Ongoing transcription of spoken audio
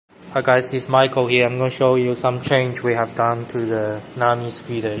Hi guys, it's Michael here. I'm going to show you some change we have done to the NAMI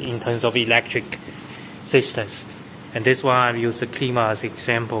speeder in terms of electric systems. And this one I've used the Klima as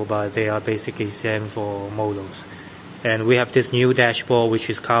example, but they are basically same for models. And we have this new dashboard which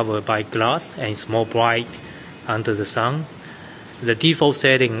is covered by glass and it's more bright under the sun. The default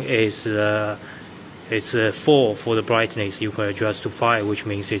setting is it's 4 for the brightness. You can adjust to 5, which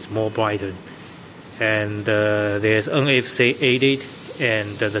means it's more brighter. And there's NFC added, and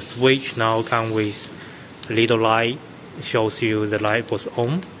the switch now comes with a little light, shows you the light was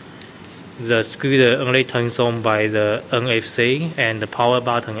on. The scooter only turns on by the NFC, and the power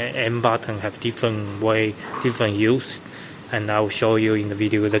button and M button have different use, and I'll show you in the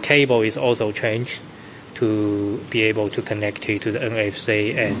video. The cable is also changed to be able to connect it to the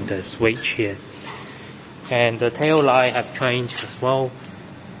NFC and the switch here. And the tail light have changed as well.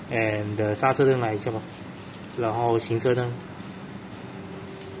 And 刹车灯来一下吧，然后行车灯，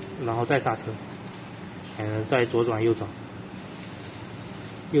然后再刹车，再左转右转，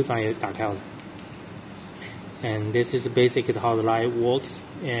右转也打开了。And this is basically how the light works,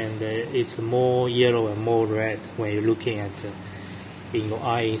 and it's more yellow and more red when you're looking at in your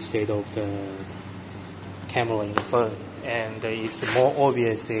eye instead of the camera in the front. And it's more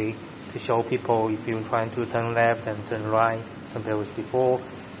obviously to show people if you're trying to turn left and turn right compared with before.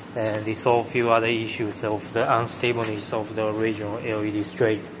 And they solve a few other issues of the unstableness of the original LED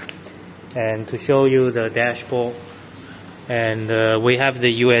strip. And to show you the dashboard, and we have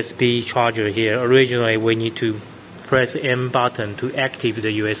the USB charger here. Originally we need to press M button to activate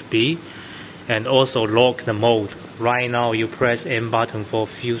the USB and also lock the mode. Right now you press M button for a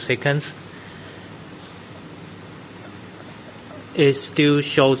few seconds. It still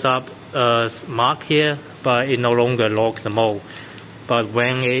shows up a mark here, but it no longer locks the mode. But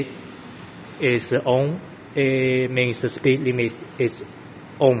when it is on, it means the speed limit is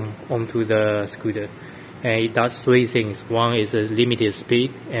onto the scooter. And it does 3 things. One is a limited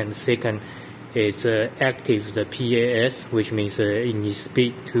speed, and second is active the PAS, which means in the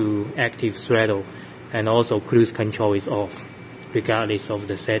speed to active throttle, and also cruise control is off, regardless of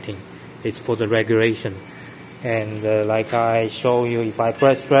the setting. It's for the regulation. And like I show you, if I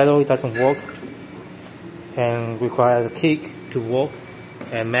press throttle, it doesn't work, and require a kick to work.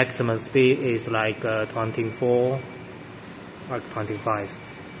 And maximum speed is like 24, like 25.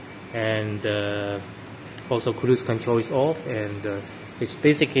 And also cruise control is off, and it's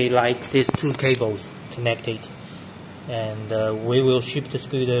basically like these 2 cables connected. And we will ship the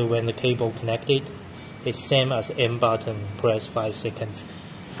scooter when the cable connected. It's same as M button, press 5 seconds.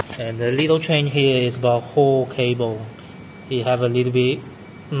 And the little change here is about whole cable. You have a little bit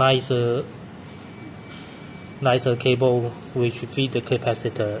nicer cable which feed the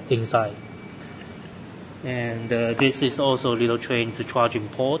capacitor inside. And this is also a little change the charging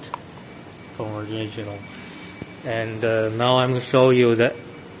port from original. And now I'm going to show you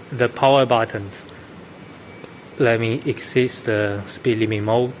the power buttons. Let me exit the speed limit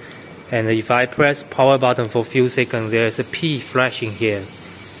mode. And if I press power button for a few seconds, there's a P flashing here,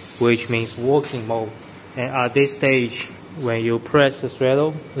 which means working mode. And at this stage, when you press the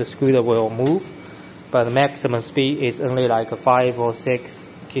throttle, the scooter will move, but the maximum speed is only like a 5 or 6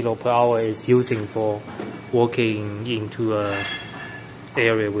 kilo per hour is using for walking into a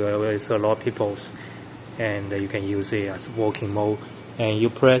area where there's a lot of people, and you can use it as walking mode. And you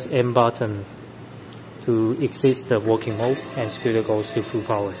press M button to exit the walking mode, and scooter goes to full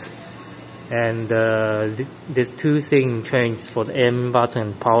power. And these 2 things change for the M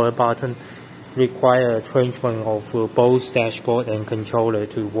button, power button, require a arrangement of both dashboard and controller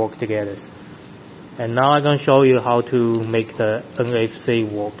to work together. And now I'm going to show you how to make the NFC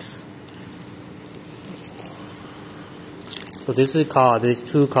works. So this is car, these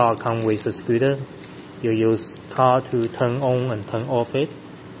 2 cars come with a scooter. You use car to turn on and turn off it.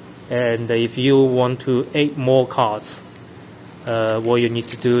 And if you want to add more cards, what you need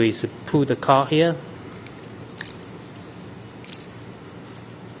to do is put the card here.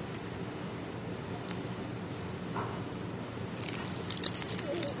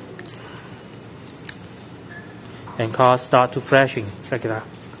 And cards start to flashing, check it out.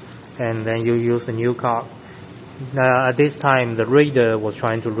 And then you use a new card. At this time, the reader was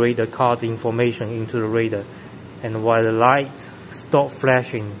trying to read the card's information into the reader. And while the light stopped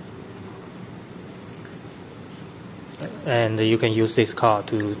flashing, and you can use this card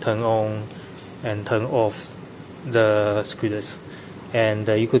to turn on and turn off the scooters. And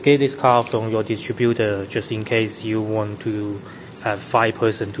you could get this card from your distributor just in case you want to have 5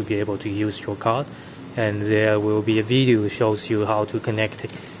 person to be able to use your card. And there will be a video that shows you how to connect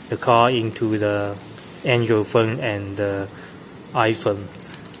the card into the Android phone and the iPhone.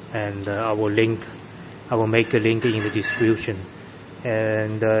 and I will make a link in the description.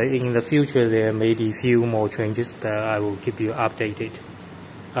 And in the future there may be few more changes, but I will keep you updated.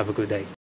 Have a good day.